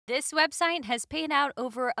This website has paid out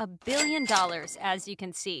over $1 billion, as you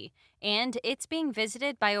can see, and it's being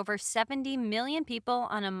visited by over 70 million people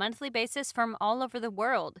on a monthly basis from all over the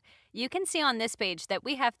world. You can see on this page that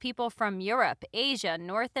we have people from Europe, Asia,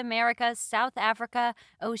 North America, South Africa,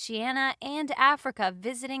 Oceania, and Africa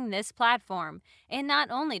visiting this platform. And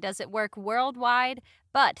not only does it work worldwide,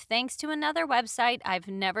 but thanks to another website I've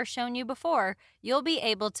never shown you before, you'll be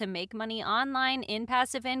able to make money online in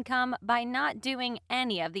passive income by not doing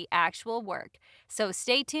any of the actual work. So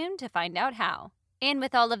stay tuned to find out how. And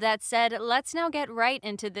with all of that said, let's now get right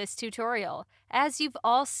into this tutorial. As you've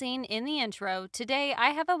all seen in the intro, today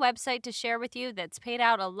I have a website to share with you that's paid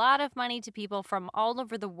out a lot of money to people from all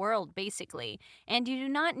over the world, basically. And you do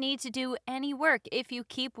not need to do any work if you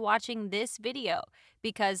keep watching this video,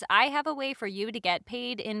 because I have a way for you to get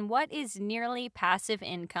paid in what is nearly passive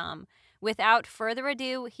income. Without further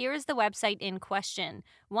ado, here is the website in question,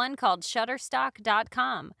 one called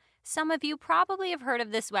Shutterstock.com. Some of you probably have heard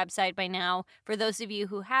of this website by now. For those of you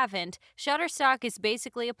who haven't, Shutterstock is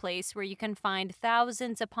basically a place where you can find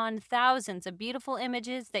thousands upon thousands of beautiful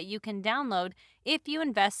images that you can download if you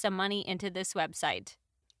invest some money into this website.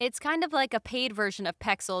 It's kind of like a paid version of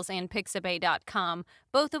Pexels and Pixabay.com,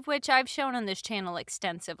 both of which I've shown on this channel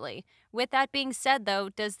extensively. With that being said though,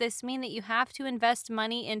 does this mean that you have to invest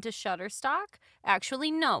money into Shutterstock?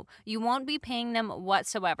 Actually, no, you won't be paying them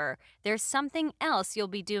whatsoever. There's something else you'll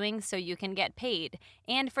be doing so you can get paid.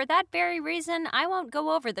 And for that very reason, I won't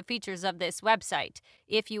go over the features of this website.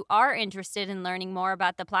 If you are interested in learning more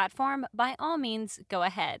about the platform, by all means, go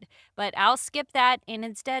ahead. But I'll skip that and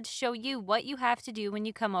instead show you what you have to do when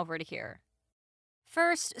you come over to here.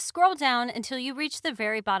 First, scroll down until you reach the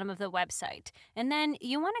very bottom of the website, and then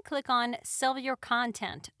you want to click on Sell Your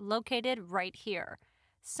Content, located right here.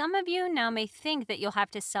 Some of you now may think that you'll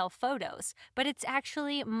have to sell photos, but it's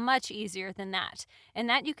actually much easier than that, and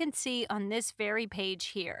that you can see on this very page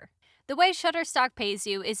here. The way Shutterstock pays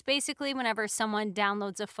you is basically whenever someone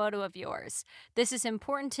downloads a photo of yours. This is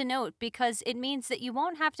important to note because it means that you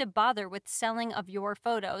won't have to bother with selling of your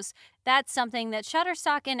photos. That's something that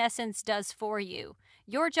Shutterstock in essence does for you.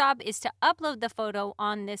 Your job is to upload the photo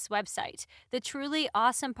on this website. The truly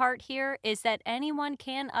awesome part here is that anyone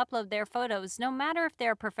can upload their photos no matter if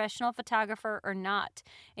they're a professional photographer or not.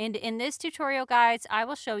 And in this tutorial, guys, I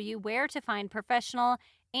will show you where to find professional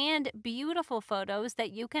and beautiful photos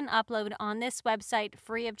that you can upload on this website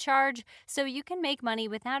free of charge so you can make money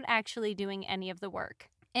without actually doing any of the work.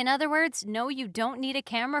 In other words, no, you don't need a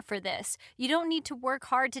camera for this. You don't need to work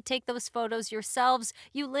hard to take those photos yourselves.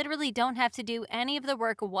 You literally don't have to do any of the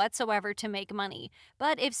work whatsoever to make money.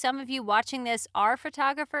 But if some of you watching this are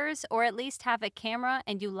photographers or at least have a camera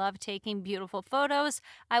and you love taking beautiful photos,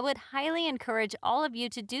 I would highly encourage all of you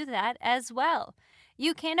to do that as well.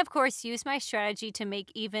 You can, of course, use my strategy to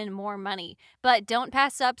make even more money, but don't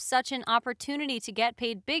pass up such an opportunity to get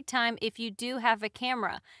paid big time if you do have a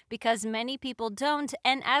camera, because many people don't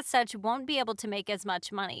and as such won't be able to make as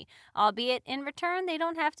much money, albeit in return they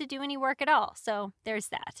don't have to do any work at all, so there's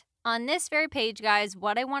that. On this very page, guys,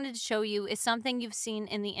 what I wanted to show you is something you've seen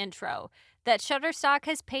in the intro, that Shutterstock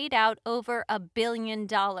has paid out over $1 billion.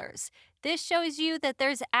 This shows you that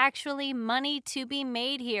there's actually money to be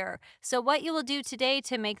made here. So what you will do today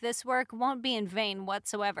to make this work won't be in vain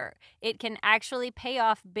whatsoever. It can actually pay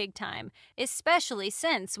off big time, especially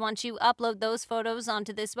since once you upload those photos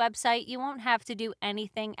onto this website, you won't have to do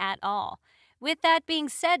anything at all. With that being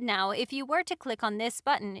said now, if you were to click on this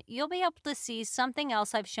button, you'll be able to see something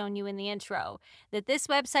else I've shown you in the intro, that this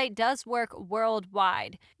website does work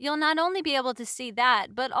worldwide. You'll not only be able to see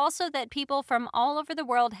that, but also that people from all over the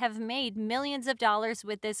world have made millions of dollars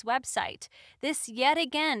with this website. This yet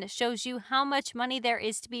again shows you how much money there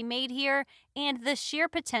is to be made here and the sheer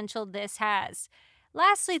potential this has.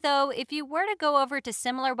 Lastly, though, if you were to go over to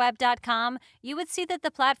SimilarWeb.com, you would see that the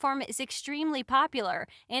platform is extremely popular,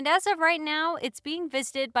 and as of right now, it's being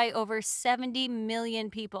visited by over 70 million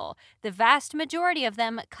people, the vast majority of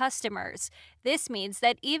them customers. This means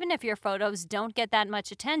that even if your photos don't get that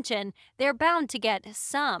much attention, they're bound to get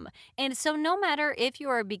some. And so no matter if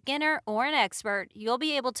you're a beginner or an expert, you'll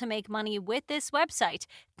be able to make money with this website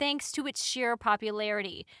thanks to its sheer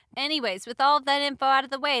popularity. Anyways, with all of that info out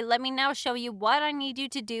of the way, let me now show you what I need you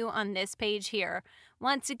to do on this page here.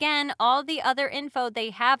 Once again, all the other info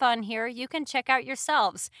they have on here you can check out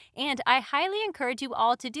yourselves, and I highly encourage you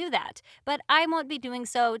all to do that, but I won't be doing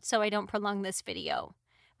so I don't prolong this video.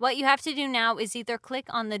 What you have to do now is either click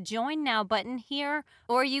on the Join Now button here,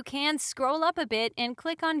 or you can scroll up a bit and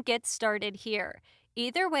click on Get Started here.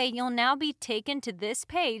 Either way, you'll now be taken to this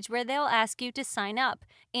page where they'll ask you to sign up,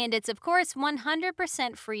 and it's of course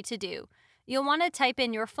 100% free to do. You'll want to type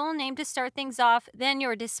in your full name to start things off, then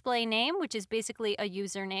your display name, which is basically a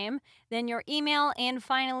username, then your email, and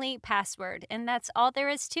finally password. And that's all there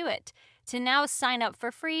is to it. To now sign up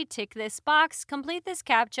for free, tick this box, complete this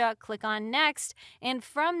CAPTCHA, click on Next, and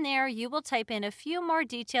from there you will type in a few more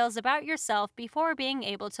details about yourself before being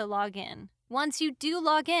able to log in. Once you do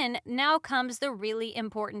log in, now comes the really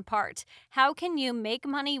important part. How can you make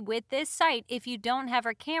money with this site if you don't have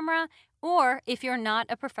a camera or if you're not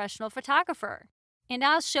a professional photographer? And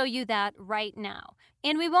I'll show you that right now.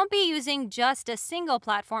 And we won't be using just a single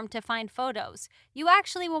platform to find photos. You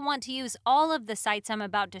actually will want to use all of the sites I'm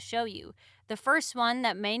about to show you. The first one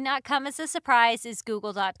that may not come as a surprise is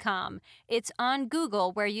Google.com. It's on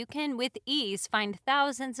Google where you can with ease find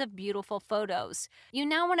thousands of beautiful photos. You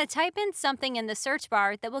now want to type in something in the search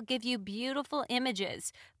bar that will give you beautiful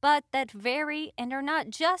images, but that vary and are not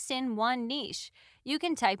just in one niche. You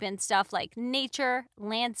can type in stuff like nature,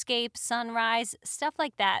 landscape, sunrise, stuff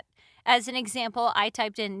like that. As an example, I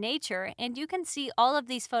typed in nature, and you can see all of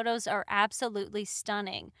these photos are absolutely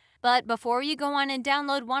stunning. But before you go on and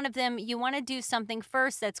download one of them, you want to do something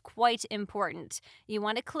first that's quite important. You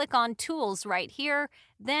want to click on Tools right here.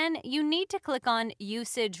 Then you need to click on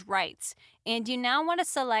Usage Rights, and you now want to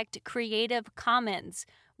select Creative Commons.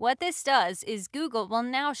 What this does is Google will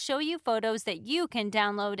now show you photos that you can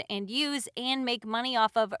download and use and make money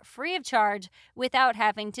off of free of charge without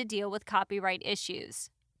having to deal with copyright issues.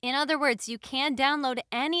 In other words, you can download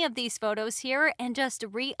any of these photos here and just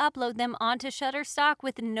re-upload them onto Shutterstock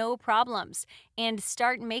with no problems and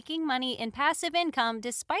start making money in passive income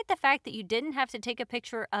despite the fact that you didn't have to take a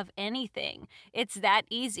picture of anything. It's that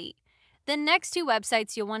easy. The next two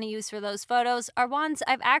websites you'll want to use for those photos are ones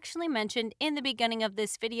I've actually mentioned in the beginning of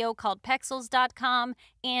this video called Pexels.com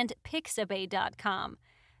and Pixabay.com.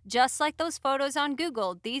 Just like those photos on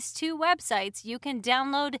Google, these two websites you can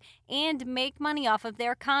download and make money off of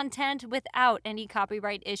their content without any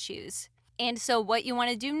copyright issues. And so what you want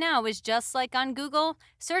to do now is just like on Google,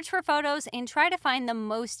 search for photos and try to find the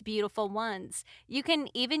most beautiful ones. You can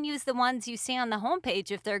even use the ones you see on the homepage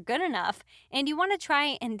if they're good enough, and you want to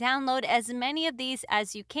try and download as many of these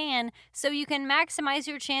as you can so you can maximize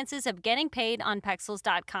your chances of getting paid on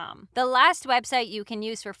Pexels.com. The last website you can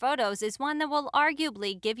use for photos is one that will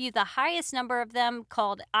arguably give you the highest number of them,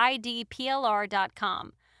 called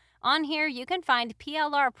idplr.com. On here, you can find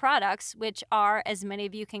PLR products, which are, as many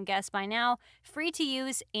of you can guess by now, free to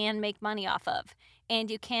use and make money off of.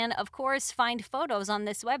 And you can, of course, find photos on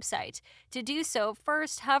this website. To do so,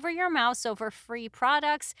 first hover your mouse over free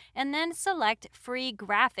products and then select free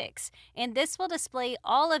graphics. And this will display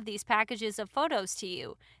all of these packages of photos to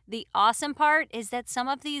you. The awesome part is that some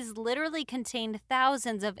of these literally contain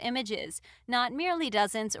thousands of images, not merely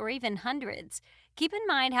dozens or even hundreds. Keep in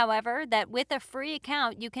mind, however, that with a free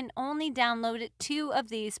account, you can only download 2 of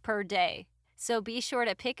these per day. So be sure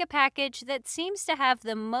to pick a package that seems to have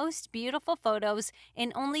the most beautiful photos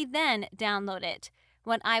and only then download it.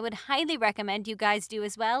 What I would highly recommend you guys do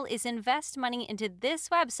as well is invest money into this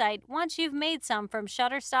website once you've made some from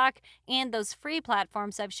Shutterstock and those free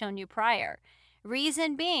platforms I've shown you prior.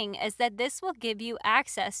 Reason being is that this will give you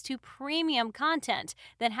access to premium content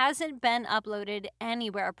that hasn't been uploaded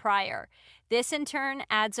anywhere prior. This in turn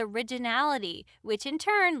adds originality, which in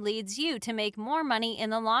turn leads you to make more money in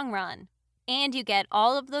the long run. And you get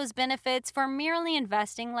all of those benefits for merely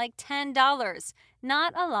investing like $10,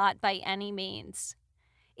 not a lot by any means.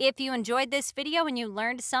 If you enjoyed this video and you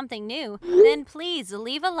learned something new, then please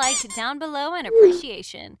leave a like down below in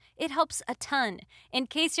appreciation. It helps a ton. In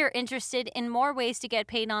case you're interested in more ways to get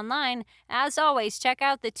paid online, as always, check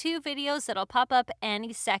out the 2 videos that'll pop up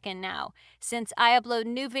any second now. Since I upload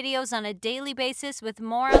new videos on a daily basis with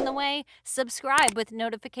more on the way, subscribe with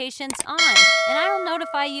notifications on, and I'll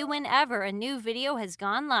notify you whenever a new video has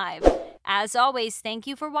gone live. As always, thank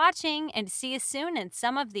you for watching, and see you soon in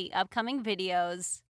some of the upcoming videos.